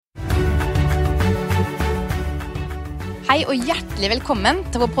Hei og hjertelig velkommen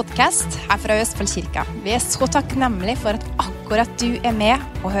til vår podcast her fra Østfoldkirka. Vi så takknemlige for at akkurat du med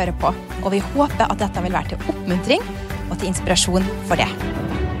og hører på, og vi håper at dette vil være til oppmuntring og til inspirasjon for det.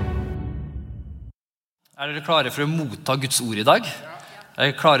 Dere klare for å motta Guds ord i dag?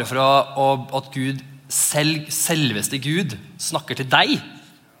 Dere klare for at Gud, selveste Gud, snakker til deg?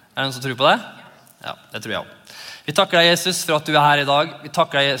 Det noen som tror på det? Ja, det tror jeg også. Vi takker deg, Jesus, for at du her i dag. Jeg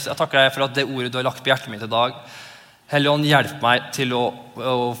takker deg for at det ordet du har lagt på hjertet mitt i dag, Helligånd, hjelp meg til å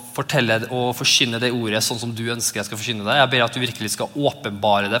fortelle og forkynne det ordet sånn som du ønsker jeg skal forkynne det. Jeg ber at du virkelig skal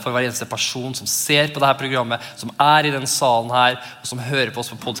åpenbare det for hver eneste person som ser på dette programmet, som i den salen her, og som hører på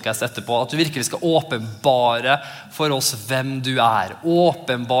oss på podcast etterpå. At du virkelig skal åpenbare for oss hvem du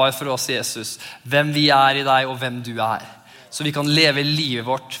Åpenbar for oss, Jesus, hvem vi i deg og hvem du Så vi kan leve livet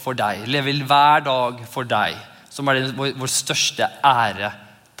vårt for deg, leve hver dag for deg, som vår største ære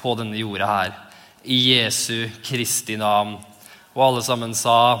på denne jorda her. I Jesu Kristi navn. Og alle sammen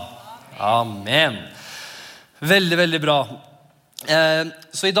sa Amen. Veldig, veldig bra.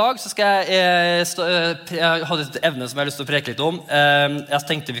 Så i dag så skal jeg hadde et evne som jeg har lyst til å preke litt om. Jeg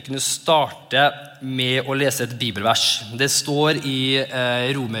tenkte vi kunne starte med å lese et bibelvers. Det står i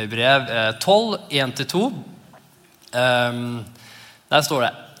Romerbrev 12, 1-2. Der står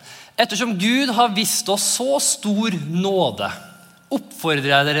det: Ettersom Gud har vist oss så stor nåde,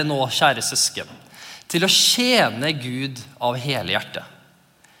 oppfordrer jeg dere nå, kjære søsken, til å tjene Gud av hele hjertet.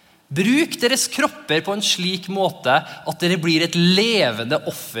 Bruk deres kropper på en slik måte at dere blir et levende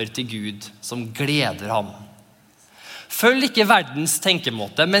offer til Gud som gleder ham. Følg ikke verdens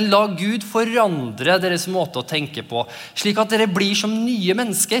tenkemåte, men la Gud forandre deres måte å tenke på, slik at dere blir som nye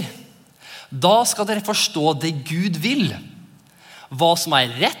mennesker. Da skal dere forstå det Gud vil, hva som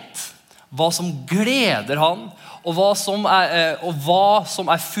rett, hva som gleder han, og hva som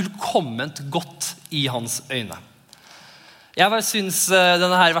fullkomment godt i hans øyne. Jeg bare synes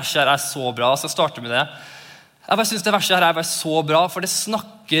denne her verset her så bra, så jeg starter med det. Jeg bare synes det verset her bare så bra, for det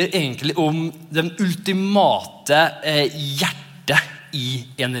snakker egentlig om den ultimate hjertet i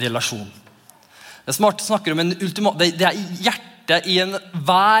en relasjon. Det snakker om det hjertet i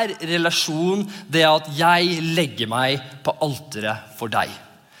hver relasjon, det at jeg legger meg på alteret for deg.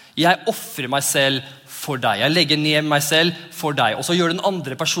 Jeg offrer meg selv for deg. Jeg legger ned meg selv for deg. Og så gjør den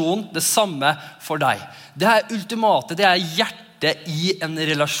andre personen det samme for deg. Det ultimate, det hjertet i en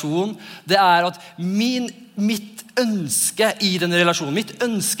relasjon. Det at mitt ønske i den relasjonen, mitt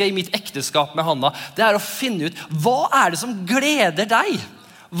ønske i mitt ekteskap med Hanna, det å finne ut, hva det som gleder deg?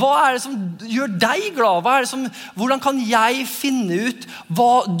 Hva det som gjør deg glad? Hvordan kan jeg finne ut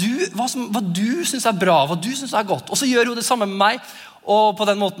hva du synes bra, hva du synes godt? Og så gjør hun det samme med meg, og på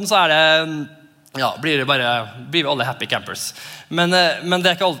den måten så det blir vi alle happy campers. Men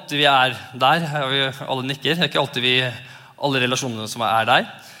det ikke alltid vi der. Alle nikker. Det ikke alltid alle relasjonene som der.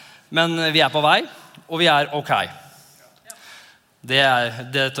 Men vi på vei, og vi ok. Det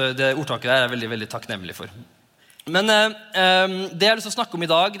ordtaket der jeg veldig, veldig takknemlig for. Men det jeg har lyst til å snakke om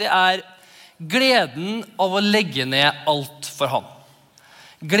i dag, det gleden av å legge ned alt for han.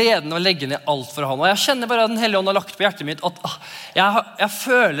 Gleden av å legge ned alt for han. Og jeg kjenner bare at den Hellige Ånd har lagt på hjertet mitt at jeg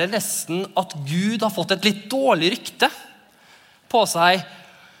føler nesten at Gud har fått et litt dårlig rykte på seg.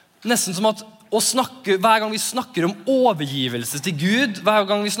 Nesten som at hver gang vi snakker om overgivelse til Gud, hver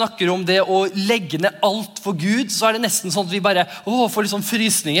gang vi snakker om det å legge ned alt for Gud, så det nesten sånn at vi bare får litt sånn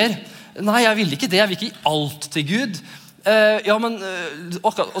frysninger. Nei, jeg vil ikke det. Jeg vil ikke gi alt til Gud. Men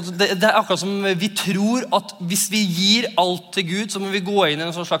det akkurat som vi tror at hvis vi gir alt til Gud, så må vi gå inn i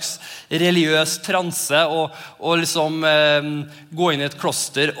en sånn slags religiøs transe og liksom gå inn i et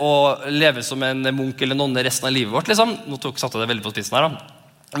kloster og leve som en munk eller nonne resten av livet vårt. Liksom. Nå satte jeg det veldig på spissen her da.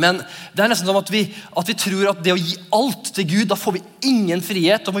 Men det nesten som at vi tror at det å gi alt til Gud, da får vi ingen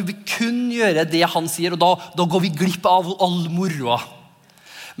frihet, da må vi kun gjøre det han sier, og da går vi glipp av all moroa.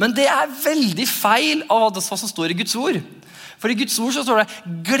 Men det veldig feil av hva som står i Guds ord. For i Guds ord så står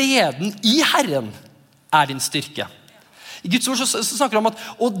det gleden i Herren din styrke. I Guds ord så snakker det om at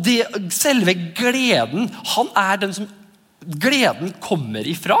selve gleden, han den som gleden kommer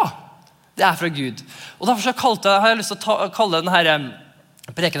ifra. Det fra Gud. Og derfor har jeg lyst til å kalle denne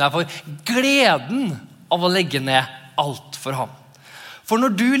preken her for gleden av å legge ned alt for ham. For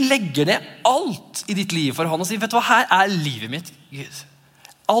når du legger ned alt i ditt liv for han og sier, vet du hva, her livet mitt, Gud.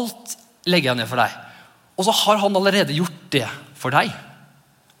 Alt legger jeg ned for deg. Og så har han allerede gjort det for deg.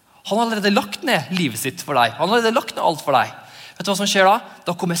 Han har allerede lagt ned livet sitt for deg. Han har allerede lagt ned alt for deg. Vet du hva som skjer da?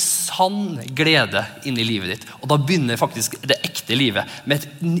 Da kommer sann glede inn i livet ditt. Og da begynner faktisk det ekte livet med et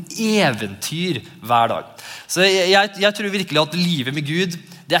eventyr hver dag. Så jeg tror virkelig at livet med Gud,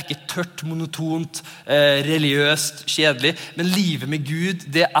 det ikke tørt, monotont, religiøst, kjedelig, men livet med Gud,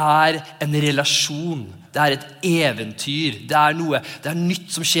 det en relasjon. Det et eventyr, det noe, det nytt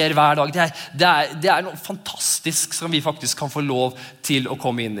som skjer hver dag, det noe fantastisk som vi faktisk kan få lov til å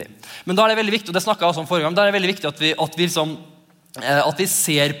komme inn i. Men da det veldig viktig, og det snakket jeg også om forrige gang, da det veldig viktig at vi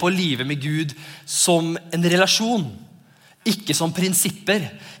ser på livet med Gud som en relasjon, ikke som prinsipper,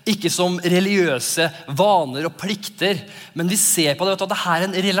 ikke som religiøse vaner og plikter, men vi ser på det at det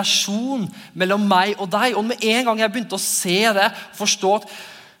en relasjon mellom meg og deg, og med en gang jeg begynte å se det, forstå at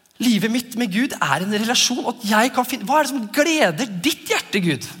livet mitt med Gud en relasjon, at jeg kan finne, hva det som gleder ditt hjerte,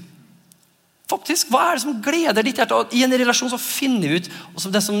 Gud? Faktisk, hva det som gleder ditt hjerte? Og i en relasjon så finner vi ut, og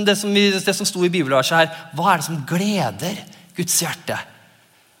det som stod i bibelverset her, hva det som gleder Guds hjerte?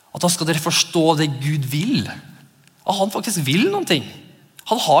 At da skal dere forstå det Gud vil. At han faktisk vil noen ting.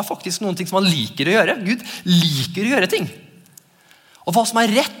 Han har faktisk noen ting som han liker å gjøre. Gud liker å gjøre ting. Og hva som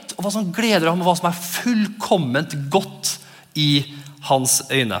rett, og hva som gleder ham, og hva som fullkomment godt i hans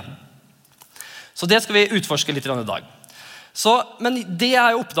øyne. Så det skal vi utforske litt i dag. Men det jeg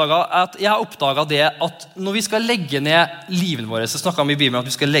har oppdaget det at når vi skal legge ned livene våre, så snakker vi i Bibelen at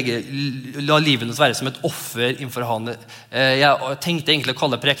vi skal la livene være som et offer innenfor han. Jeg tenkte egentlig å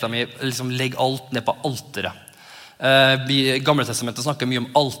kalle prekenen min liksom, legg alt ned på alteret. Gamle testamentet snakker mye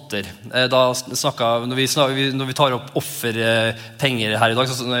om alter. Når vi tar opp offerpenger her i dag,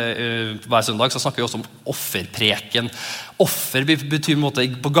 hver søndag, så snakker vi også om offerpreken. Offer betyr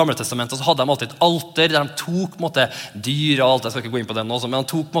på gamle testamentet så hadde de alltid et alter der de tok dyr og alt, jeg skal ikke gå inn på det nå, men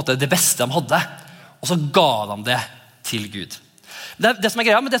de tok det beste de hadde, og så ga de det til Gud. Det som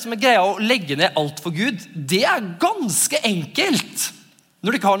greia å legge ned alt for Gud, det ganske enkelt når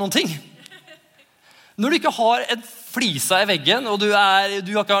du ikke har noen ting. Når du ikke har en flisa i veggen, og du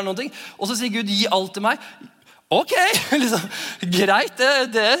ikke har noen ting, og så sier Gud, gi alt til meg. Ok, liksom, greit,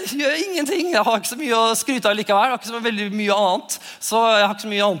 det gjør ingenting. Jeg har ikke så mye å skryte av likevel. Jeg har ikke så veldig mye annet, så jeg har ikke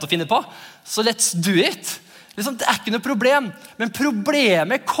så mye annet å finne på. Så let's do it. Liksom, det ikke noe problem. Men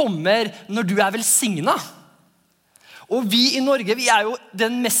problemet kommer når du velsignet. Og vi i Norge, vi jo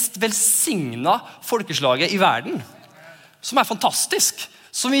den mest velsignet folkeslaget i verden. Som fantastisk.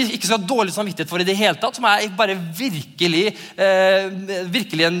 Som vi ikke skal ha dårlig samvittighet for i det hele tatt, som bare virkelig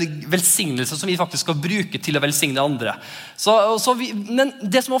en velsignelse som vi faktisk skal bruke til å velsigne andre. Men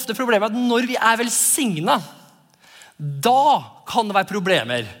det som ofte er problemet at når vi velsignet, da kan det være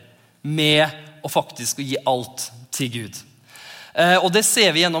problemer med å faktisk gi alt til Gud. Og det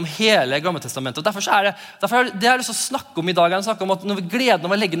ser vi gjennom hele Gamle testamentet. Og derfor det jeg har lyst til å snakke om i dag, snakke om at når vi gleder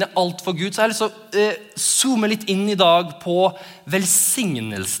av å legge ned alt for Gud, så har jeg lyst til å zoome litt inn i dag på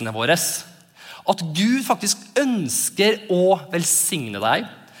velsignelsene våre. At Gud faktisk ønsker å velsigne deg.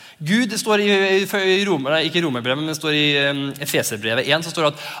 Gud, det står i ikke Romerbrevet, men det står i Efeserbrevet 1, så står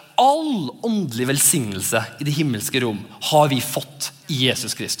det at all åndelig velsignelse i det himmelske rom har vi fått i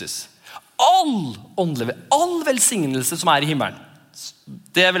Jesus Kristus. All velsignelse som i himmelen,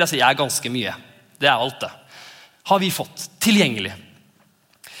 det vil jeg si ganske mye. Det alt det. Har vi fått tilgjengelig.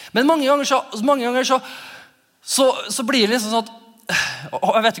 Men mange ganger så blir det liksom sånn at,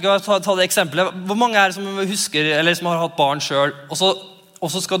 jeg vet ikke, ta det eksempelet, hvor mange det som husker, eller som har hatt barn selv, og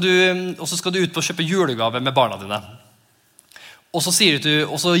så skal du ut på å kjøpe julegave med barna dine. Og så sier du,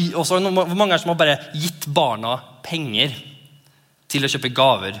 hvor mange som har bare gitt barna penger til å kjøpe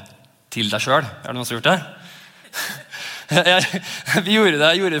gaver til deg selv? Det noen som har gjort det? Jeg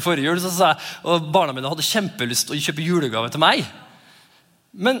gjorde det forrige jul, så sa jeg, og barna mine hadde kjempelyst til å kjøpe julegave til meg.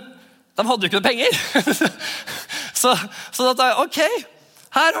 Men de hadde jo ikke noe penger. så da sa jeg, ok,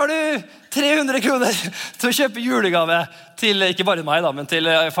 her har du 300 kroner til å kjøpe julegave til, ikke bare meg da, men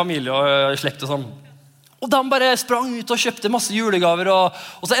til familie og slekt og sånn. Og de bare sprang ut og kjøpte masse julegaver,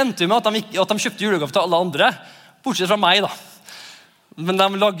 og så endte vi med at de kjøpte julegave til alle andre, bortsett fra meg da. Men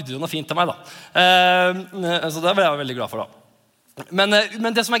de lagde jo noe fint til meg da. Så det ble jeg veldig glad for da. Men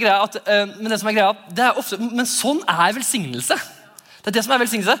det som greia, det ofte, men sånn velsignelse. Det det som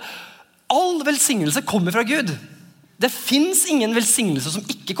velsignelse. All velsignelse kommer fra Gud. Det finnes ingen velsignelse som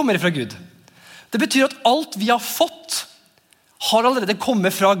ikke kommer fra Gud. Det betyr at alt vi har fått, har allerede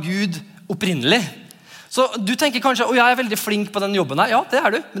kommet fra Gud opprinnelig. Så du tenker kanskje, jeg veldig flink på den jobben her. Ja, det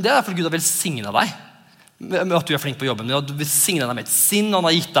du, men det fordi Gud har velsignet deg. Med at du flink på jobben, at du velsigner deg med et sinn, han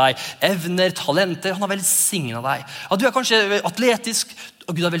har gitt deg evner, talenter, han har velsignet deg. At du kanskje atletisk,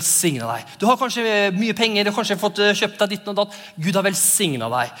 og Gud har velsignet deg. Du har kanskje mye penger, du har kanskje fått kjøpt deg ditt og datt, Gud har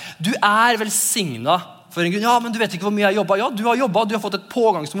velsignet deg. Du velsignet for en Gud. Ja, men du vet ikke hvor mye jeg jobbet. Ja, du har jobbet, du har fått et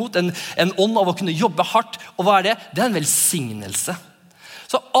pågangsmot, en ånd av å kunne jobbe hardt, og hva det? Det en velsignelse.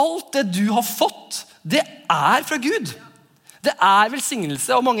 Så alt det du har fått, det fra Gud. Det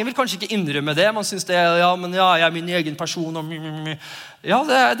velsignelse, og mange vil kanskje ikke innrømme det. Man synes det men jeg min egen person. Og ja,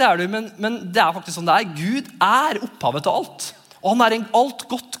 det du, men det faktisk sånn det Gud opphavet til alt. Og han alt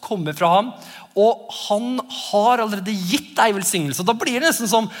godt kommer fra ham. Og han har allerede gitt deg velsignelse. Og da blir det nesten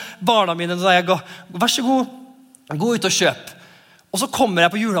som barna mine. Så jeg går, vær så god, gå ut og kjøp. Og så kommer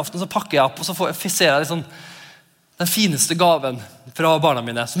jeg på julaften, så pakker jeg opp, og så ser jeg liksom, den fineste gaven fra barna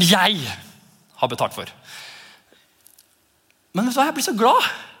mine, som jeg har betalt for. Men vet du hva, jeg blir så glad.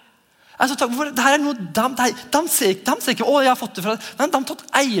 Det her noe, de ser ikke, jeg har fått det fra det. De har tatt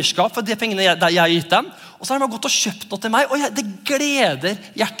eierskap for de pengene jeg har gitt dem, og så har de gått og kjøpt noe til meg, og det gleder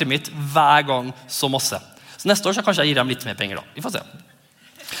hjertet mitt hver gang så masse. Så neste år så kanskje jeg gir dem litt mer penger da. Vi får se.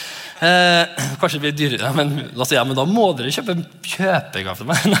 Kanskje det blir dyrere, men da sier jeg, men da må dere kjøpe kjøpegave til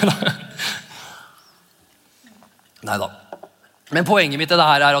meg. Neida. Men poenget mitt i det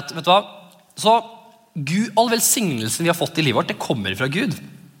her at, vet du hva, så Gud, all velsignelsen vi har fått i livet vårt, det kommer fra Gud.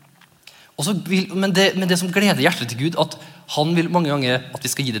 Men det som gleder hjertet til Gud, at han vil mange ganger at vi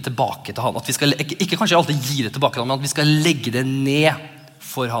skal gi det tilbake til han. At vi skal, ikke kanskje alltid gi det tilbake til han, men at vi skal legge det ned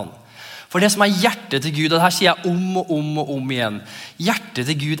for han. For det som hjertet til Gud, og det her sier jeg om igjen,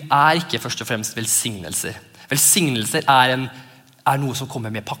 hjertet til Gud ikke først og fremst velsignelser. Velsignelser noe som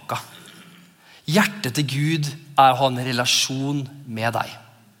kommer med pakka. Hjertet til Gud å ha en relasjon med deg.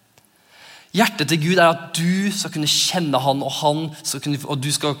 Hjertet til Gud at du skal kunne kjenne han, og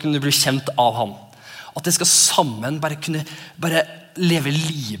du skal kunne bli kjent av han. At det skal sammen bare leve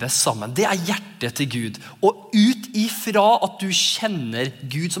livet sammen. Det hjertet til Gud. Og ut ifra at du kjenner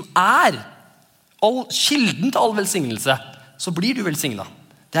Gud som kilden til all velsignelse, så blir du velsignet.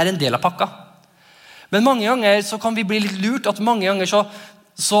 Det en del av pakka. Men mange ganger så kan vi bli litt lurt, at mange ganger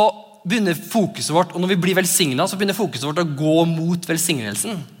så begynner fokuset vårt, og når vi blir velsignet, så begynner fokuset vårt å gå mot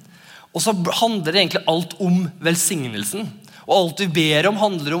velsignelsen. Og så handler det egentlig alt om velsignelsen. Og alt vi ber om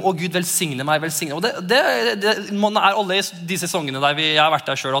handler om, å Gud velsigne meg, velsigne. Og man alle i de sesongene der jeg har vært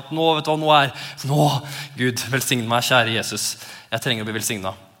der selv, at nå, vet du hva, nå, Gud, velsigne meg, kjære Jesus. Jeg trenger å bli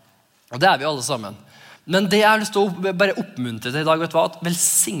velsignet. Og det vi alle sammen. Men det jeg har lyst til å bare oppmuntre til i dag, vet du hva, at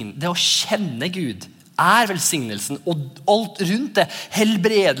det å kjenne Gud, velsignelsen, og alt rundt det,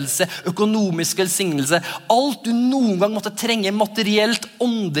 helbredelse, økonomisk velsignelse, alt du noen gang måtte trenge materielt,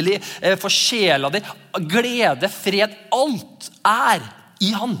 åndelig, for sjela di, glede, fred, alt i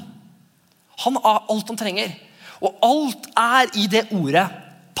han. Han alt han trenger. Og alt i det ordet,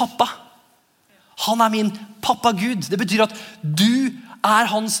 pappa. Han min pappa Gud. Det betyr at du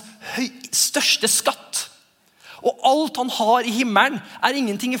hans største skatt. Og alt han har i himmelen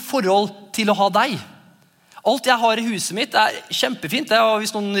ingenting i forhold til å ha deg. Alt jeg har i huset mitt kjempefint. Og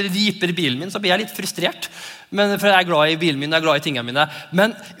hvis noen riper bilen min, så blir jeg litt frustrert. For jeg glad i bilen min, jeg glad i tingene mine.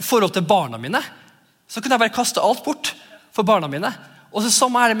 Men i forhold til barna mine, så kunne jeg bare kaste alt bort for barna mine. Og så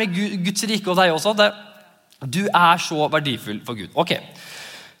samme det med Guds rike og deg også. Du så verdifull for Gud. Ok.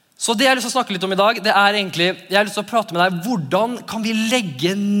 Så det jeg har lyst til å snakke litt om i dag, det egentlig, jeg har lyst til å prate med deg, hvordan kan vi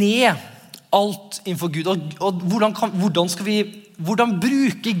legge ned alt innenfor Gud? Og hvordan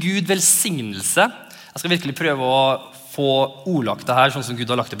bruker Gud velsignelse? Jeg skal virkelig prøve å få ordlagt det her, sånn som Gud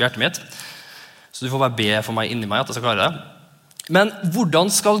har lagt det på hjertet mitt. Så du får bare be for meg inni meg at jeg skal klare det. Men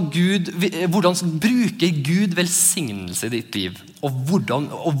hvordan bruker Gud velsignelse i ditt liv? Og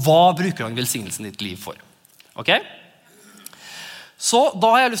hva bruker han velsignelsen i ditt liv for? Ok? Så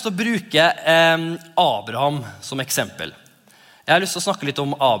da har jeg lyst til å bruke Abraham som eksempel. Jeg har lyst til å snakke litt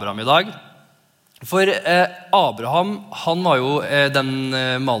om Abraham i dag. For Abraham, han var jo den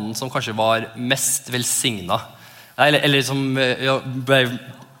mannen som kanskje var mest velsignet. Eller som ble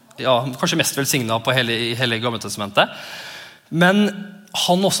kanskje mest velsignet på hele Gamle Testamentet. Men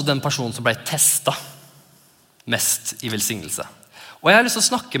han også den personen som ble testet mest i velsignelse. Og jeg har lyst til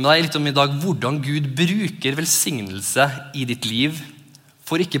å snakke med deg litt om i dag hvordan Gud bruker velsignelse i ditt liv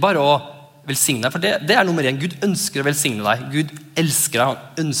for ikke bare å velsigne deg, for det nummer 1. Gud ønsker å velsigne deg. Gud elsker deg,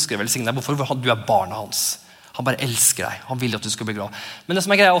 han ønsker å velsigne deg. Hvorfor? For du barnet hans. Han bare elsker deg. Han vil at du skal bli glad. Men det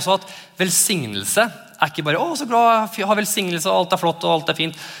som greia også at velsignelse ikke bare, så glad, ha velsignelse, og alt flott, og alt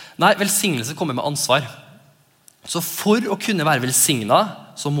fint. Nei, velsignelse kommer med ansvar. Så for å kunne være velsignet,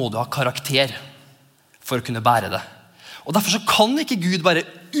 så må du ha karakter for å kunne bære det. Og derfor så kan ikke Gud bare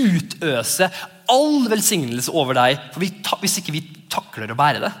utøse all velsignelse over deg, for hvis ikke vi takler å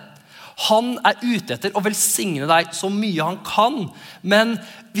bære det. Han ute etter å velsigne deg så mye han kan, men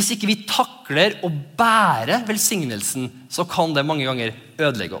hvis ikke vi takler å bære velsignelsen, så kan det mange ganger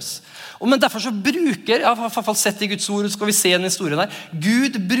ødelegge oss. Men derfor så bruker, jeg har i hvert fall sett i Guds ord, skal vi se den historien her,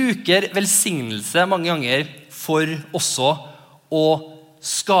 Gud bruker velsignelse mange ganger for også å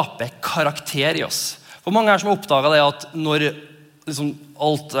skape karakter i oss. For mange som har oppdaget det at når liksom,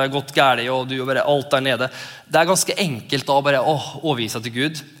 alt gått gærlig, og du bare alt nede, det ganske enkelt da å bare overgi seg til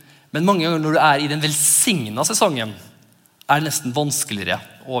Gud. Men mange ganger når du i den velsignede sesongen, det nesten vanskeligere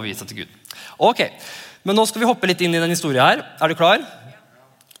å overgi seg til Gud. Ok, men nå skal vi hoppe litt inn i den historien her. Du klar?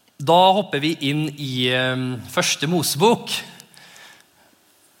 Da hopper vi inn i første Mosebok.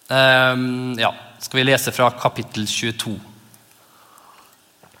 Skal vi lese fra kapittel 22.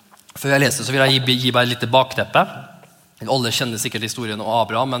 Før jeg leser så vil jeg gi bare litt bakteppe. Alle kjenner sikkert historien om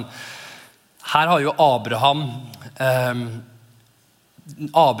Abraham, men her har jo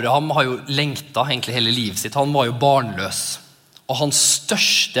Abraham har jo lengtet egentlig hele livet sitt. Han var jo barnløs. Og hans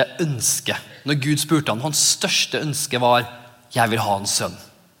største ønske, når Gud spurte han, hans største ønske var, jeg vil ha en sønn.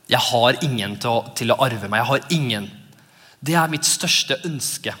 Jeg har ingen til å arve meg. Jeg har ingen. Det mitt største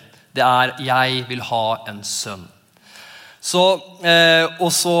ønske. Det jeg vil ha en sønn. Og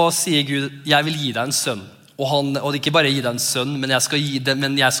så sier Gud, jeg vil gi deg en sønn. Og ikke bare gi deg en sønn, men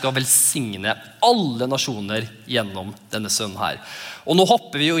jeg skal velsigne alle nasjoner gjennom denne sønnen her. Og nå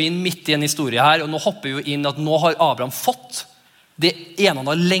hopper vi jo inn midt i en historie her, og nå hopper vi jo inn at nå har Abraham fått det ene han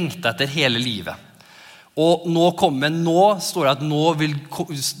har lengtet etter hele livet. Og nå står det at nå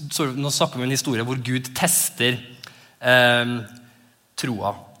snakker vi om en historie hvor Gud tester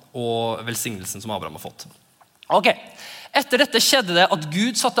troa og velsignelsen som Abraham har fått. Ok, etter dette skjedde det at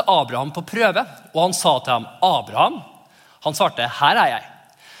Gud satte Abraham på prøve, og han sa til ham, Abraham, han svarte, her jeg.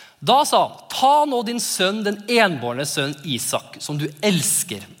 Da sa han, ta nå din sønn, den enbårne sønn Isak, som du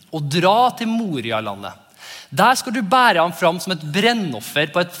elsker, og dra til Moria-landet. Der skal du bære ham fram som et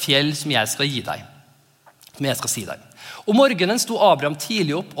brennoffer på et fjell som jeg skal gi deg. Som jeg skal si deg. Om morgenen sto Abraham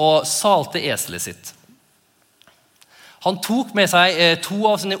tidlig opp og salte eselet sitt. Han tok med seg 2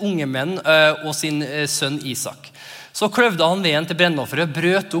 av sine unge menn og sin sønn Isak. Så kløvde han veden til brennofferet,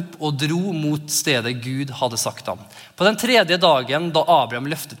 brøt opp og dro mot stedet Gud hadde sagt ham. På den 3. dagen, da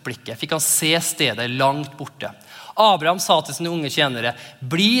Abraham løftet blikket, fikk han se stedet langt borte. Abraham sa til sine unge tjenere,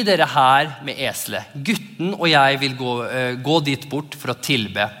 bli dere her med eselet. Gutten og jeg vil gå dit bort for å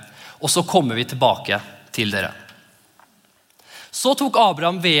tilbe, og så kommer vi tilbake til dere. Så tok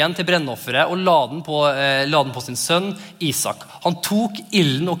Abraham veden til brennofferet og la den på sin sønn Isak. Han tok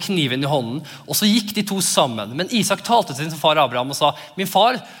ilden og kniven i hånden, og så gikk de 2 sammen. Men Isak talte til sin far Abraham og sa, min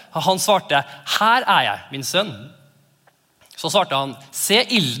far, han svarte, her jeg, min sønn. Så svarte han, se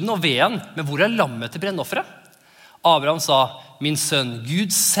ilden og veden, men hvor lammet til brennofferet? Abraham sa, min sønn,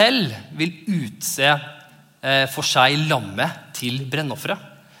 Gud selv vil utse for seg lammet til brennofferet.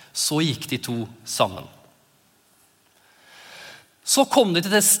 Så gikk de 2 sammen. Så kom de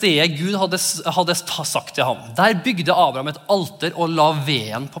til det stedet Gud hadde sagt til ham. Der bygde Abraham et alter og la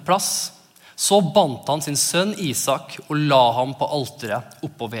veden på plass. Så bandt han sin sønn Isak og la ham på alteret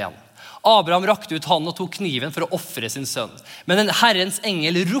oppå veden. Abraham rakte ut hånden og tok kniven for å offre sin sønn. Men en Herrens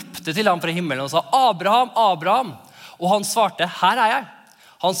engel ropte til ham fra himmelen og sa, Abraham, Abraham. Og han svarte, her jeg.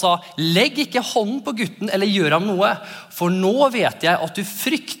 Han sa, legg ikke hånden på gutten eller gjør ham noe, for nå vet jeg at du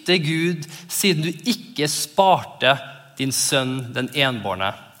frykter Gud, siden du ikke sparte din sønn, den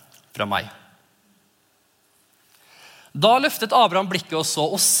enbårne, fra meg. Da løftet Abraham blikket og så,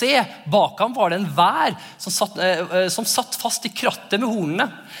 og se, bak ham var det en vær som satt fast i krattet med hornene.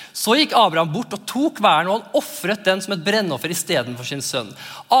 Så gikk Abraham bort og tok væren, og han offret den som et brennoffer i stedet for sin sønn.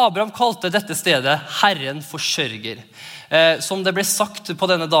 Abraham kalte dette stedet Herren forsørger. Som det ble sagt på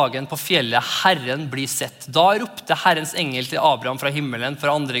denne dagen på fjellet, Herren blir sett. Da ropte Herrens engel til Abraham fra himmelen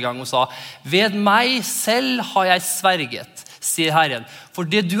for andre gang og sa, ved meg selv har jeg sverget, sier Herren, for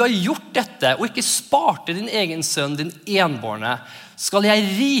det du har gjort dette, og ikke sparte din egen sønn, din enbårne, skal jeg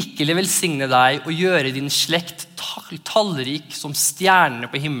rikelig velsigne deg og gjøre din slekt tallrik som stjernene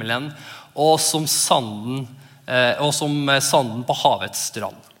på himmelen og som sanden på havets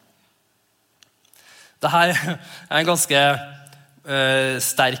strand. Dette en ganske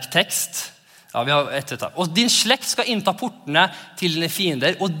sterk tekst. Ja, vi har et. Og din slekt skal innta portene til dine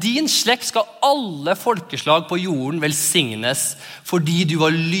fiender, og din slekt skal alle folkeslag på jorden velsignes, fordi du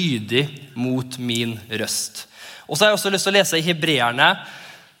var lydig mot min røst. Og så har jeg også lyst til å lese i Hebreerne,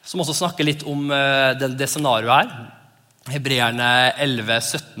 som også snakker litt om det scenarioet her. Hebreerne 11,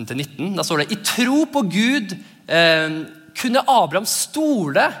 17-19. Da står det, i tro på Gud kunne Abraham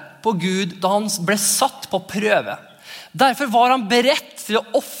stole på Gud da han ble satt på prøve. Derfor var han beredt til å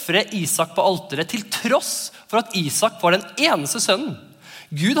offre Isak på alteret, til tross for at Isak var den eneste sønnen.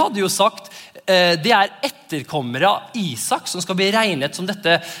 Gud hadde jo sagt, det etterkommere av Isak som skal bli regnet som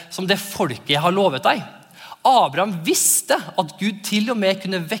det folket jeg har lovet deg. Abraham visste at Gud til og med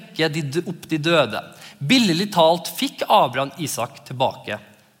kunne vekke opp de døde. Billedlig talt fikk Abraham Isak tilbake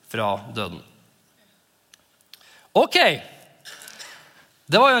fra døden. Ok,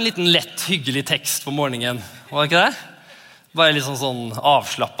 det var jo en liten lett, hyggelig tekst på morgenen, var det ikke det? Bare litt sånn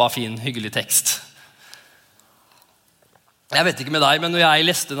avslappet, fin, hyggelig tekst. Jeg vet ikke med deg, men når jeg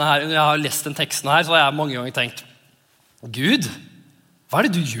har lest den teksten her, så har jeg mange ganger tenkt, Gud, hva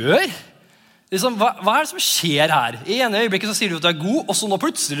det du gjør? Liksom, hva det som skjer her? I ene øyeblikket så sier du at du god, og så nå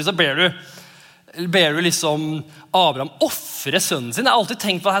plutselig så ber du liksom Abraham offre sønnen sin. Jeg har alltid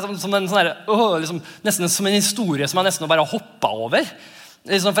tenkt på det her som en sånn her, liksom, nesten som en historie som jeg nesten bare har hoppet over.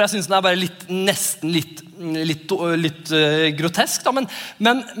 Liksom, for jeg synes den er bare nesten litt grotesk. Da.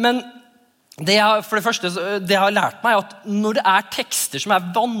 Men det for det første, det har lært meg at når det er tekster som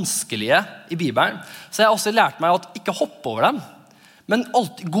er vanskelige i Bibelen, så har jeg også lært meg at ikke hoppe over dem. Men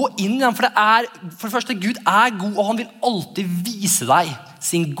alltid gå inn i dem, for det første, Gud er god, og han vil alltid vise deg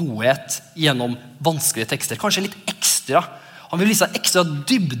sin godhet gjennom vanskelige tekster. Kanskje litt ekstra. Han vil vise deg ekstra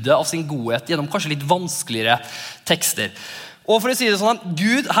dybde av sin godhet gjennom kanskje litt vanskeligere tekster. Og for å si det sånn,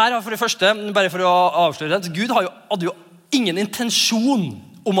 Gud, her har for det første, bare for å avsløre det, Gud hadde jo ingen intensjon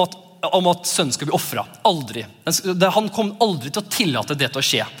om at sønnen skulle bli offret. Aldri. Han kom aldri til å tillate det til å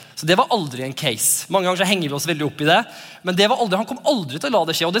skje. Så det var aldri en case. Mange ganger så henger vi oss veldig opp i det, men han kom aldri til å la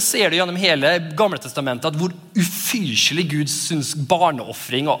det skje, og det ser du gjennom hele Gamle Testamentet, at hvor ufyselig Gud synes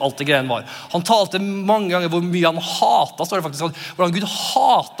barneoffring og alt det greiene var. Han talte mange ganger hvor mye han hatet, står det faktisk, hvordan Gud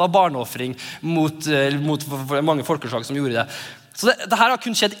hatet barneoffring mot mange folkeslag som gjorde det. Så det her har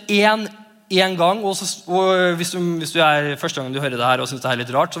kun skjedd en gang, og hvis du er første gang du hører det her og synes det er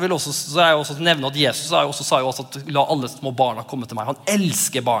litt rart, så er jeg også nevne at Jesus sa jo også at la alle små barna komme til meg. Han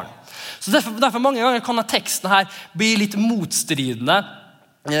elsker barn. Så derfor mange ganger kan teksten her bli litt motstridende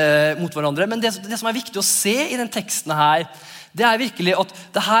mot hverandre, men det som er viktig å se i den teksten her, det er virkelig at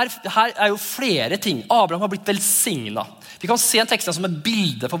det her er jo flere ting. Abraham har blitt velsignet. Vi kan se en tekst som et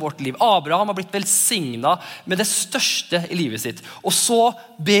bilde for vårt liv. Abraham har blitt velsignet med det største i livet sitt. Og så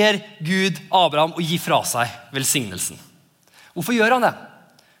ber Gud Abraham å gi fra seg velsignelsen. Hvorfor gjør han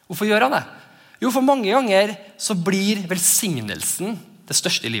det? Jo, for mange ganger så blir velsignelsen det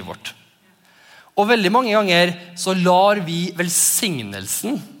største i livet vårt. Og veldig mange ganger så lar vi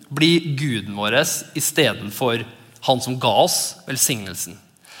velsignelsen bli Guden vår i stedet for han som ga oss velsignelsen.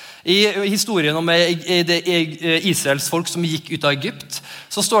 I historien om Israels folk som gikk ut av Egypt,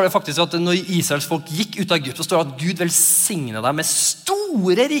 så står det faktisk at når Israels folk gikk ut av Egypt, så står det at Gud velsignet dem med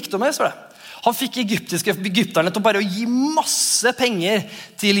store rikdommer, står det. Han fikk egypterne til bare å gi masse penger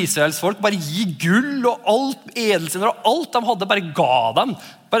til Israels folk, bare gi gull og alt edelstener og alt de hadde, bare ga dem.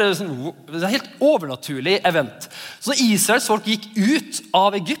 Det er helt overnaturlig event. Så når Israels folk gikk ut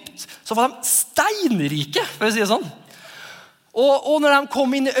av Egypt, så var de steinrike, for å si det sånn. Og når de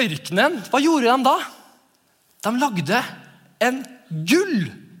kom inn i ørkenen, hva gjorde de da? De lagde en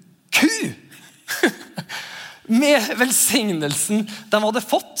gullku med velsignelsen de hadde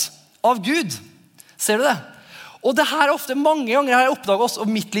fått av Gud. Ser du det? Og det her ofte mange ganger har jeg oppdaget oss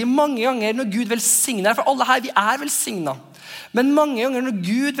og mitt liv, mange ganger når Gud velsigner, for alle her, vi er velsignet. Men mange ganger når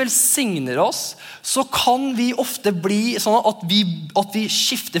Gud velsigner oss, så kan vi ofte bli sånn at vi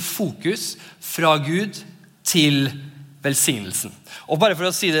skifter fokus fra Gud til velsignelsen. Og bare for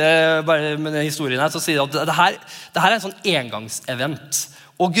å si det bare med den historien her, så sier det at det her er en sånn engangsevent.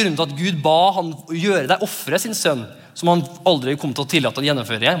 Og grunnen til at Gud ba han gjøre det, offre sin sønn, som han aldri kom til å tillate å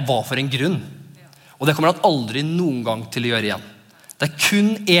gjennomføre igjen, var for en grunn. Og det kommer han aldri noen gang til å gjøre igjen. Det er kun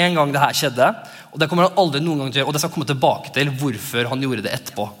en gang det her skjedde, og det kommer han aldri noen gang til å gjøre, og det skal komme tilbake til hvorfor han gjorde det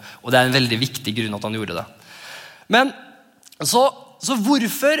etterpå. Og det er en veldig viktig grunn at han gjorde det. Men så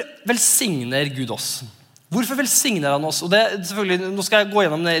hvorfor velsigner Gud oss? Hvorfor velsigner han oss? Og det, selvfølgelig, nå skal jeg gå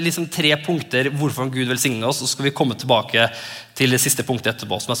gjennom liksom 3 punkter hvorfor Gud velsigner oss, og så skal vi komme tilbake til det siste punktet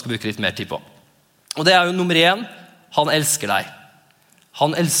etterpå, som jeg skal bruke litt mer tid på. Og det er jo nummer 1, han elsker deg.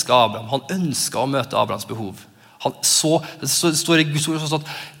 Han elsker Abraham, han ønsket å møte Abrahams behov. Det står i Guds ord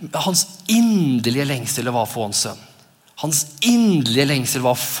at hans inderlige lengsel var å få en sønn. Hans inderlige lengsel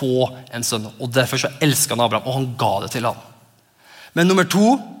var å få en sønn, og derfor så elsket han Abraham, og han ga det til han. Men nummer 2,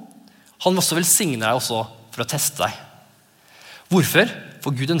 han også velsigner deg også for å teste deg. Hvorfor?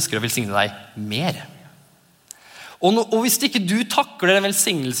 For Gud ønsker å velsigne deg mer. Og hvis ikke du takler den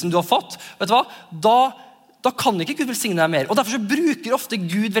velsignelsen du har fått, vet du hva? Da kan ikke Gud velsigne deg mer. Og derfor så bruker ofte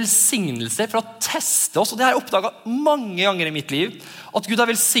Gud velsignelse for å teste oss. Og det har jeg oppdaget mange ganger i mitt liv, at Gud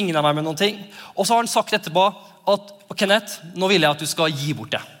har velsignet meg med noen ting. Og så har han sagt etterpå at, Kenneth, nå vil jeg at du skal gi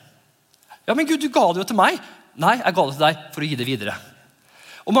bort det. Ja, men Gud, du ga det jo til meg. Nei, jeg ga det til deg for å gi det videre.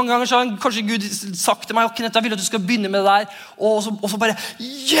 Og mange ganger så har kanskje Gud sagt til meg, Kenneth, jeg vil at du skal begynne med det der, og så bare,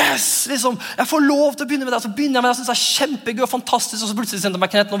 yes, liksom, jeg får lov til å begynne med det, og så begynner jeg med det, jeg synes det er kjempegøy og fantastisk, og så plutselig sender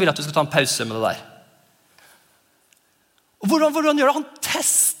meg, Kenneth, nå vil jeg at du skal ta en pause med det der. Og hvordan gjør det? Han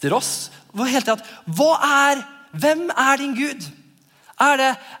tester oss. Hvem din Gud? Er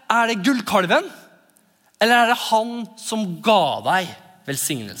det gullkalven? Eller er det han som ga deg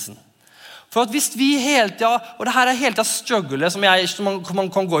velsignelsen? For at hvis vi hele tiden, og det her hele tiden struggle som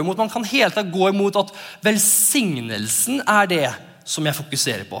man kan gå imot, man kan hele tiden gå imot at velsignelsen det som jeg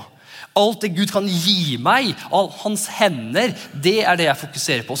fokuserer på. Alt det Gud kan gi meg, hans hender, det det jeg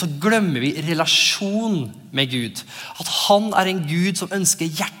fokuserer på. Og så glemmer vi relasjon med Gud. At han en Gud som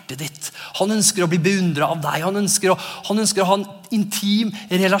ønsker hjertet ditt. Han ønsker å bli beundret av deg. Han ønsker å ha en intim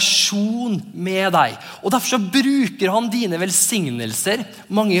relasjon med deg. Og derfor så bruker han dine velsignelser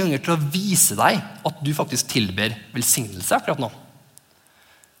mange ganger til å vise deg at du faktisk tilber velsignelse akkurat nå.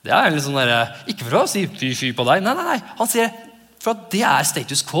 Det litt sånn der, ikke for å si fy på deg. Nei. Han sier for at det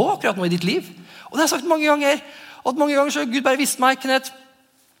status quo akkurat nå i ditt liv. Og det har jeg sagt mange ganger. At mange ganger så har Gud bare visst meg, Kenneth,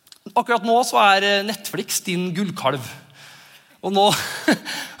 akkurat nå så Netflix din gullkalv. Og nå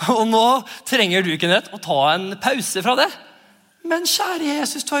trenger du, Kenneth, å ta en pause fra det. Men kjære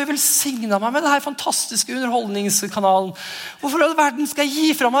Jesus, du har jo velsignet meg med denne fantastiske underholdningskanalen. Hvorfor i all verden skal jeg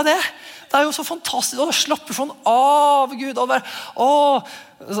gi fra meg det? Det jo så fantastisk, og det slapper sånn av Gud.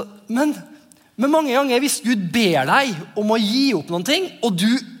 Men mange ganger hvis Gud ber deg om å gi opp noen ting, og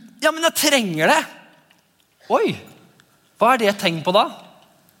du, men jeg trenger det. Oi, hva det et tegn på da?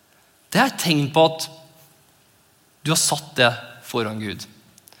 Det et tegn på at du har satt det foran Gud.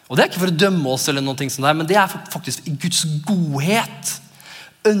 Og det ikke for å dømme oss eller noe sånt der, men det faktisk i Guds godhet.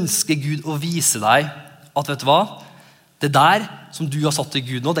 Ønsker Gud å vise deg at, vet du hva? Det der som du har satt til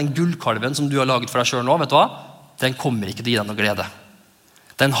Gud nå, den gullkalven som du har laget for deg selv nå, vet du hva? Den kommer ikke til å gi deg noe glede.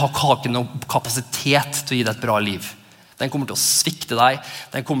 Den har ikke noen kapasitet til å gi deg et bra liv. Den kommer til å svikte deg.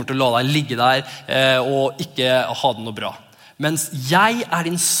 Den kommer til å la deg ligge der og ikke ha det noe bra. Mens jeg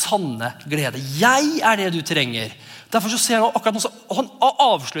din sanne glede. Jeg det du trenger. Derfor så ser han akkurat noe så han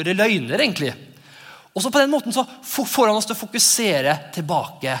avslører løgner egentlig. Og så på den måten så får han oss til å fokusere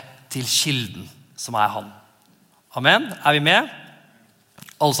tilbake til kilden, som han. Amen. Vi med?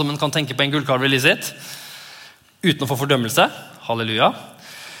 Alle sammen kan tenke på en gullkalv i livet sitt, uten å få fordømmelse. Halleluja.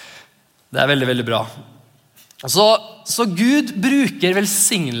 Det veldig, veldig bra. Så Gud bruker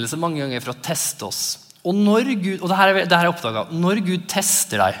velsignelse mange ganger for å teste oss. Og når Gud, og det her jeg oppdaget, når Gud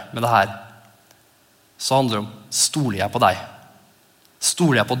tester deg med det her, så handler det om, stoler jeg på deg?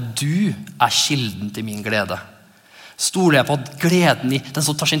 Stoler jeg på at du kilden til min glede? Stoler jeg på at gleden den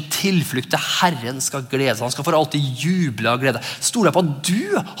som tar sin tilflukt til Herren skal glede seg. Han skal for alltid juble av glede. Stoler jeg på at du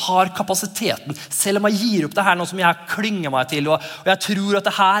har kapasiteten, selv om jeg gir opp det her, noe som jeg klynger meg til, og jeg tror at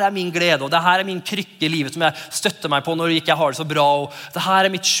det her min glede, og det her min krykke i livet som jeg støtter meg på når jeg ikke har det så bra, og det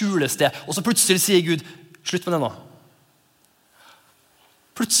her mitt skjulested. Og så plutselig sier Gud, slutt med det nå.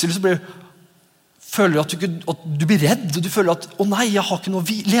 Plutselig så føler du at du blir redd, og du føler at, nei, jeg har ikke noe å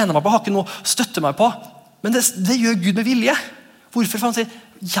lene meg på, jeg har ikke noe å støtte meg på. Men det gjør Gud med vilje. Hvorfor? For han sier,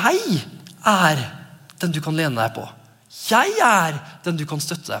 jeg den du kan lene deg på. Jeg den du kan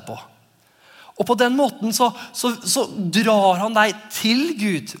støtte deg på. Og på den måten så drar han deg til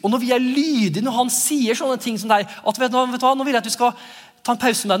Gud. Og når vi lydige, når han sier sånne ting som deg, at vet du hva, nå vil jeg at du skal ta en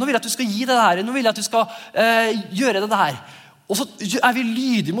pause med deg, nå vil jeg at du skal gi det der, nå vil jeg at du skal gjøre det der. Og så vi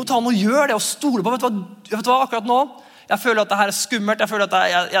lydige mot han og gjør det, og stole på, vet du hva, akkurat nå, jeg føler at det her skummelt, jeg føler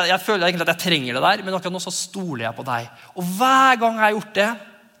egentlig at jeg trenger det der, men akkurat nå så stoler jeg på deg. Og hver gang jeg har gjort det,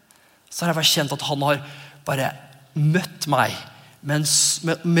 så har jeg bare kjent at han har bare møtt meg, men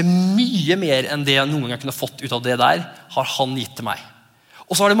med mye mer enn det jeg noen gang kunne fått ut av det der, har han gitt til meg.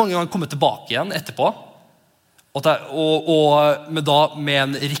 Og så har det mange ganger kommet tilbake igjen etterpå, med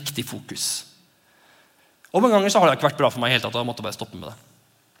en riktig fokus. Og mange ganger så har det ikke vært bra for meg helt at jeg måtte bare stoppe med det.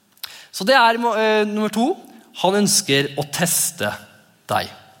 Så det nummer 2. Han ønsker å teste deg.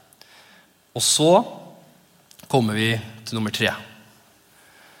 Og så kommer vi til nummer 3.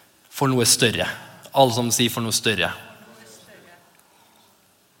 For noe større. Alle som sier for noe større.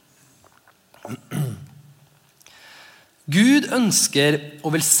 Gud ønsker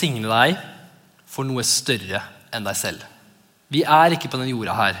å velsigne deg for noe større enn deg selv. Vi ikke på den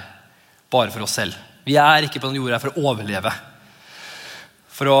jorda her bare for oss selv. Vi ikke på den jorda her for å overleve.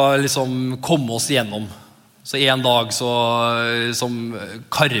 For å liksom komme oss igjennom. Så en dag så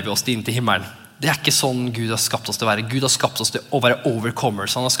karrer vi oss inn til himmelen. Det ikke sånn Gud har skapt oss til å være. Gud har skapt oss til å være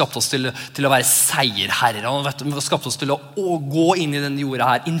overcomers. Han har skapt oss til å være seierherrer. Han har skapt oss til å gå inn i denne jorda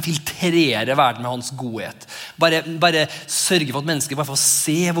her, infiltrere verden med hans godhet. Bare sørge for at mennesker bare får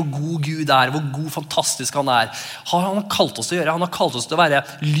se hvor god Gud hvor god, fantastisk han Han har kalt oss til å gjøre. Han har kalt oss til å være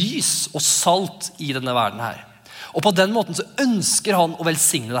lys og salt i denne verden her. Og på den måten så ønsker han å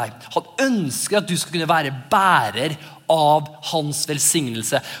velsigne deg. Han ønsker at du skal kunne være bærer av hans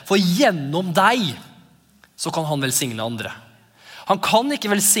velsignelse. For gjennom deg så kan han velsigne andre. Han kan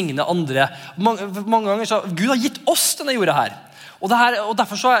ikke velsigne andre. Mange ganger så Gud har gitt oss denne jorda her. Og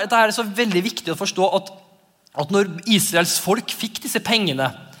derfor så er det så veldig viktig å forstå at når Israels folk fikk disse pengene,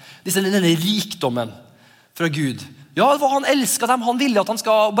 denne rikdommen fra Gud, ja, det var han elsket dem, han ville at han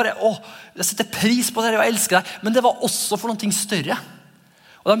skal bare, jeg setter pris på dere og elsker deg, men det var også for noe større.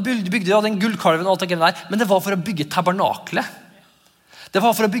 Og de bygde den gullkalven og alt det der, men det var for å bygge tabernaklet. Det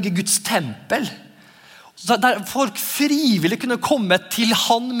var for å bygge Guds tempel. Så der folk frivillig kunne komme til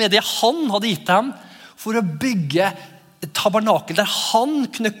han med det han hadde gitt dem, for å bygge et tabernakel der han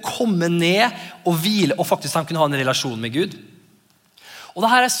kunne komme ned og hvile, og faktisk han kunne ha en relasjon med Gud. Og det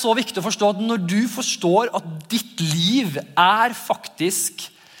her er så viktig å forstå at når du forstår at ditt liv er faktisk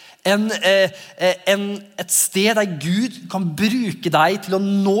et sted der Gud kan bruke deg til å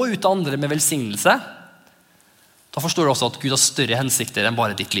nå ut andre med velsignelse, da forstår du også at Gud har større hensikter enn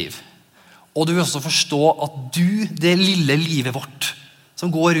bare ditt liv. Og du vil også forstå at det lille livet vårt, som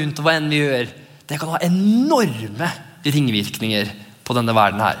går rundt og hva enn vi gjør, det kan ha enorme ringvirkninger på denne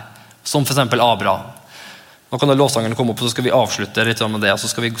verden her. Som for eksempel Abraham. Nå kan lovsangeren komme opp, og så skal vi avslutte litt med det, og så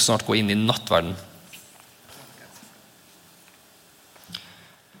skal vi snart gå inn i nattverden.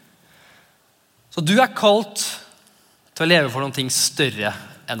 Så du er kalt til å leve for noen ting større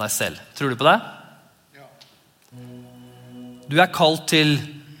enn deg selv. Tror du på det? Ja. Du er kalt til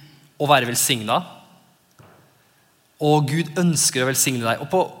å være velsignet, og Gud ønsker å velsigne deg.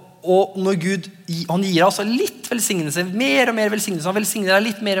 Og når Gud, han gir altså litt velsignelse, mer og mer velsignelse, han velsigner deg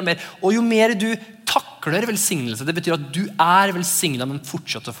litt mer og mer, og jo mer du takler velsignelse, det betyr at du er velsignet, men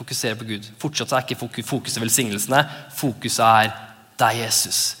fortsatt å fokusere på Gud. Fortsatt er ikke fokuset velsignelsene, fokuset er deg,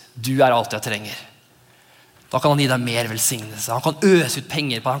 Jesus. Du er alt jeg trenger. Da kan han gi deg mer velsignelse, han kan øse ut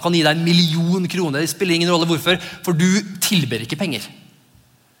penger på deg, han kan gi deg 1 million kroner, det spiller ingen rolle hvorfor, for du tilber ikke penger.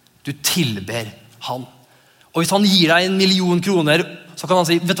 Du tilber han. Og hvis han gir deg 1 million kroner, så kan han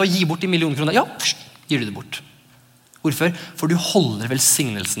si, vet du hva, gi bort 1 million kroner. Ja, gir du det bort. Hvorfor? For du holder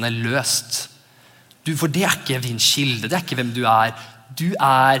velsignelsene løst. For det er ikke din kilde, det er ikke hvem du er. Du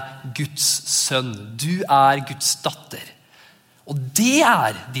er Guds sønn, du er Guds datter. Og det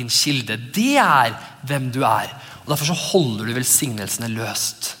er din kilde, det er hvem du er. Og derfor så holder du velsignelsene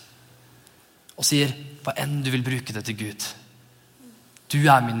løst. Og sier, hva enn du vil bruke det til Gud. Du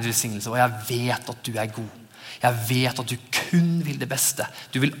er min velsignelse, og jeg vet at du er god. Jeg vet at du kun vil det beste.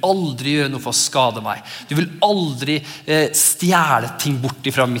 Du vil aldri gjøre noe for å skade meg. Du vil aldri stjele ting bort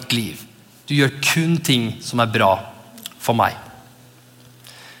fra mitt liv. Du gjør kun ting som er bra for meg.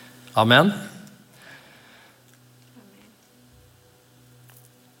 Amen.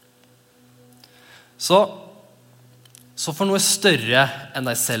 Så for noe større enn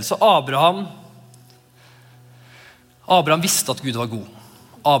deg selv. Så Abraham visste at Gud var god.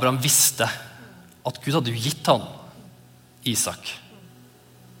 Abraham visste at Gud hadde jo gitt han Isak.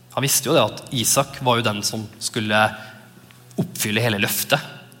 Han visste jo det at Isak var jo den som skulle oppfylle hele løftet.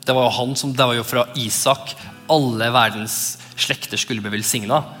 Det var jo fra Isak alle verdens slekter skulle bli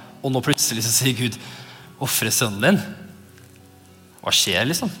velsignet. Og nå plutselig så sier Gud, offre sønnen din. Hva skjer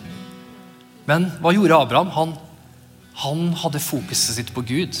liksom? Men hva gjorde Abraham? Han hadde fokuset sitt på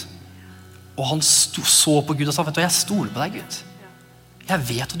Gud. Og han så på Gud og sa, vet du, jeg stoler på deg, Gud. Jeg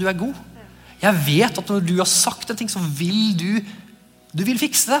vet at du er god. Jeg vet at når du har sagt en ting, så vil du vil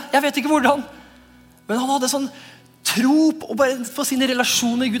fikse det. Jeg vet ikke hvordan. Men han hadde sånn tro på sin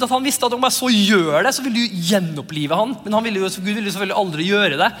relasjon med Gud, at han visste at om jeg så gjør det, så vil du gjenopplive han. Men Gud ville jo selvfølgelig aldri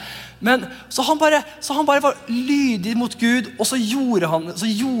gjøre det. Men så han bare var lydig mot Gud, og så gjorde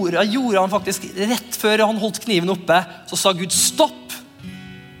han faktisk, rett før han holdt kniven oppe, så sa Gud, stopp!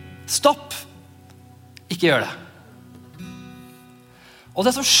 Stopp! Ikke gjør det. Og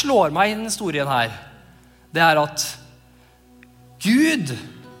det som slår meg i den historien her, det er at Gud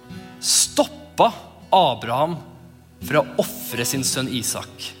stoppa Abraham for å offre sin sønn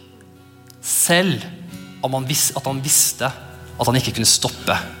Isak. Selv om han visste at han ikke kunne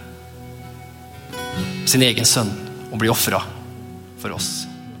stoppe sin egen sønn og bli offret for oss.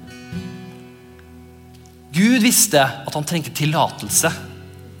 Gud visste at han trengte tillatelse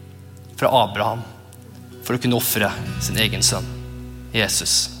fra Abraham for å kunne offre sin egen sønn.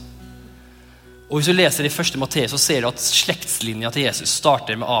 Jesus. Og hvis du leser i 1. Matteus, så ser du at slektslinja til Jesus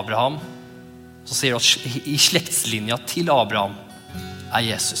starter med Abraham. Så ser du at i slektslinja til Abraham er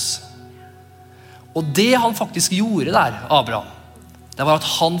Jesus. Og det han faktisk gjorde der, Abraham, det var at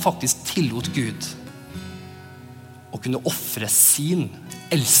han faktisk tillot Gud å kunne offre sin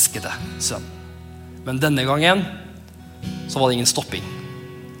elskede sønn. Men denne gangen så var det ingen stopping.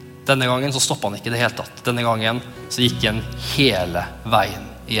 Denne gangen så stoppet han ikke det helt tatt. Denne gangen så gikk han hele veien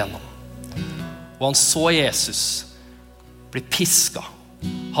igjennom. Og han så Jesus bli pisket.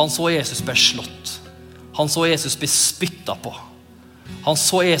 Han så Jesus bli slått. Han så Jesus bli spyttet på. Han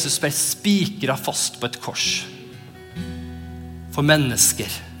så Jesus bli spikret fast på et kors. For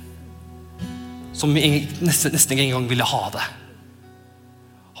mennesker som nesten ikke engang ville ha det.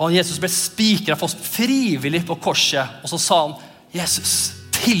 Jesus ble spikret fast frivillig på korset, og så sa han, Jesus,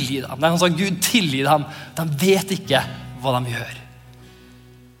 tilgi dem. Nei, han sa, Gud, tilgi dem. De vet ikke hva de gjør.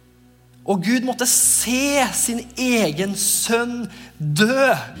 Og Gud måtte se sin egen sønn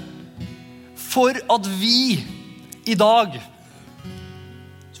dø for at vi i dag,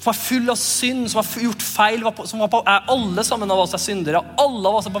 som var full av synd, som har gjort feil, alle sammen av oss er syndere, alle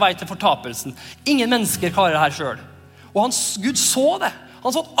av oss er på vei til fortapelsen. Ingen mennesker klarer det her selv. Og Gud så det. Han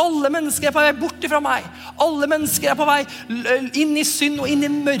sa at alle mennesker er på vei bort fra meg. Alle mennesker er på vei inn i synd og inn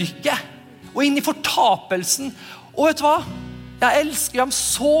i mørket og inn i fortapelsen. Og vet du hva? Jeg elsker ham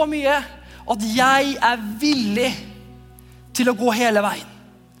så mye at jeg er villig til å gå hele veien.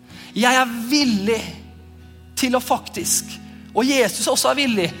 Jeg er villig til å faktisk, og Jesus også er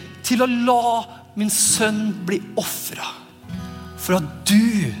villig til å la min sønn bli offret for at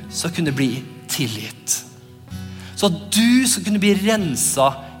du skal kunne bli tilgitt. Så at du skal kunne bli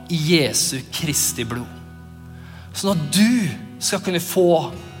renset i Jesu Kristi blod. Sånn at du skal kunne få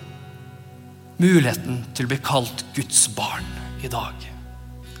muligheten til å bli kalt Guds barn i dag.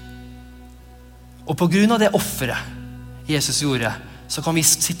 Og på grunn av det offeret Jesus gjorde, så kan vi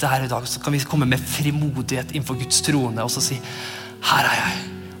sitte her i dag, så kan vi komme med frimodighet innenfor Guds trone, og så si, her er jeg,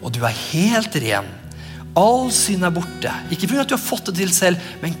 og du er helt ren. All synd er borte. Ikke for at du har fått det til selv,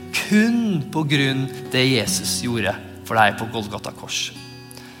 men kun på grunn det Jesus gjorde for deg på Golgata kors.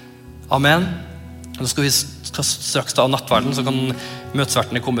 Amen. Nå skal vi straks ta nattverden, så kan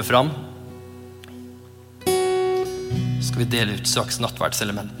møtesvertene komme fram. Så skal vi dele ut straks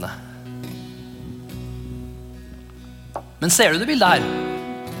nattverdselementene. Men ser du det bildet her?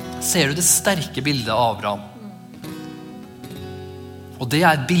 Ser du det sterke bildet av Abraham? Og det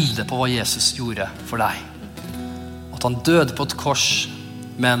er et bilde på hva Jesus gjorde for deg. At han døde på et kors,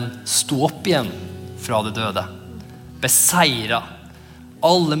 men sto opp igjen fra det døde. Beseiret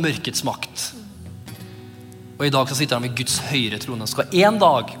alle mørkets makt. Og i dag så sitter han ved Guds høyre trone. Han skal en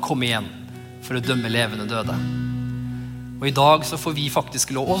dag komme igjen for å dømme levende døde. Og i dag så får vi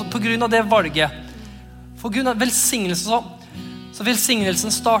faktisk lov. Og på grunn av det valget, på grunn av velsignelsen, så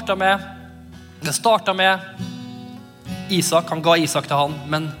velsignelsen startet med Isak, han ga Isak til han,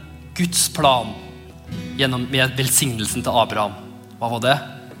 men Guds plan med velsignelsen til Abraham, hva var det?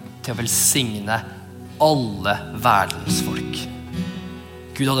 Til å velsigne alle verdens folk.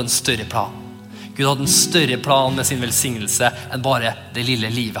 Gud hadde en større plan. Gud hadde en større plan med sin velsignelse enn bare det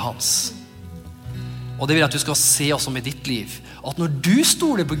lille livet hans. Og det vil jeg at du skal se også med ditt liv, at når du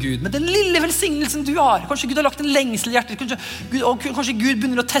stoler på Gud, med den lille velsignelsen du har, kanskje Gud har lagt en lengsel i hjertet, kanskje Gud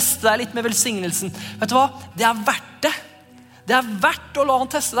begynner å teste deg litt med velsignelsen, vet du hva? Det er verdt det. Det er verdt å la han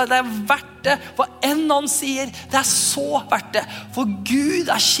teste deg. Det er verdt det. Hva enn han sier, det er så verdt det. For Gud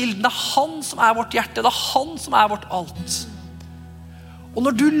er kilden. Det er han som er vårt hjerte. Det er han som er vårt alt. Og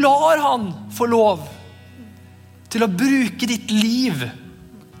når du lar han få lov til å bruke ditt liv,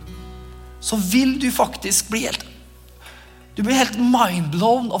 så vil du faktisk bli helt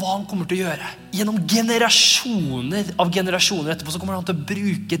mindblown av hva han kommer til å gjøre. Gjennom generasjoner etterpå så kommer han til å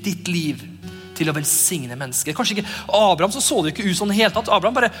bruke ditt liv til å velsigne mennesker. Kanskje ikke Abraham, så det ikke ut sånn helt tatt.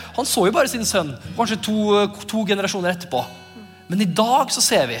 Han så jo bare sin sønn, kanskje to generasjoner etterpå. Men i dag så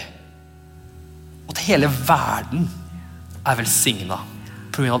ser vi at hele verden er velsignet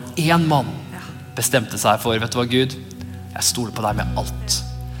på grunn av at en mann bestemte seg for, vet du hva Gud? Jeg stoler på deg med alt.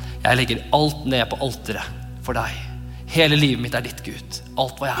 Jeg legger alt ned på alteret for deg. Hele livet mitt er ditt, Gud.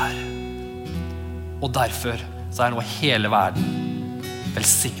 Alt hva jeg er. Og derfor så er nå hele verden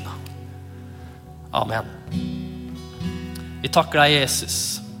velsignet. Amen. Vi takker deg,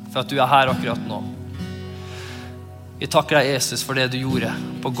 Jesus, for at du er her akkurat nå. Vi takker deg, Jesus, for det du gjorde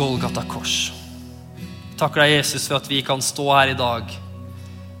på Golgata kors. Vi takker deg, Jesus, for at vi kan stå her i dag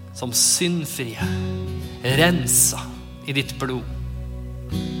som syndfrie, rensa i ditt blod.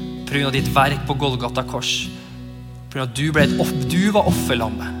 På grunn av ditt verk på Golgata kors. På grunn av at du var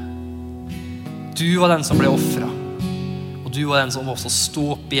offerlammet. Du var den som ble offret. Og du var den som også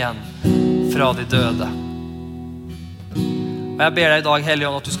stod opp igjen fra de døde. Og jeg ber deg i dag, Hellige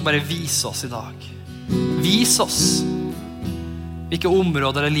Ånd, at du skal bare vise oss i dag. Vis oss hvilke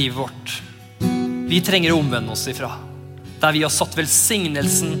områder i livet vårt vi trenger å omvende oss ifra. Der vi har satt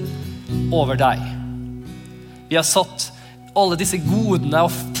velsignelsen over deg. Vi har satt alle disse godene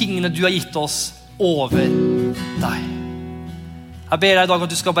og tingene du har gitt oss over deg. Jeg ber deg i dag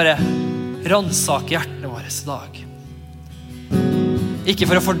at du skal bare ransake hjertene våre i dag. Ikke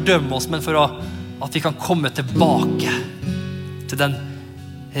for å fordømme oss, men for at vi kan komme tilbake til den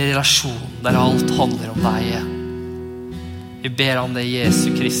relasjonen der alt handler om deg igjen. Vi ber om det i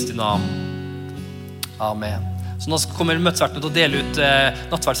Jesu Kristi navn. Amen. Så nå kommer møtesvertene til å dele ut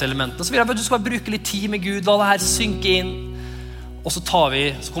nattverdselementene. Så vil jeg at du skal bruke litt tid med Gud, la det her synke inn. Og så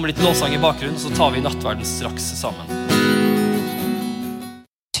kommer litt lovsang i bakgrunnen, og så tar vi nattverden straks sammen.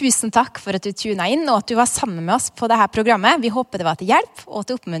 Tusen takk for at du tunet inn, og at du var sammen med oss på dette programmet. Vi håper det var til hjelp og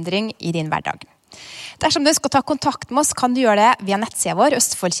til oppmuntring i din hverdag. Dersom du skal ta kontakt med oss, kan du gjøre det via nettsida vår,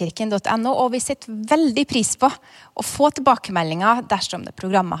 østfoldkirken.no, og vi setter veldig pris på å få tilbakemeldinger dersom det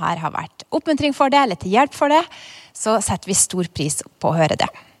programmet her har vært oppmuntring for det, eller til hjelp for det, så setter vi stor pris på å høre det.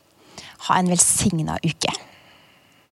 Ha en velsignet uke.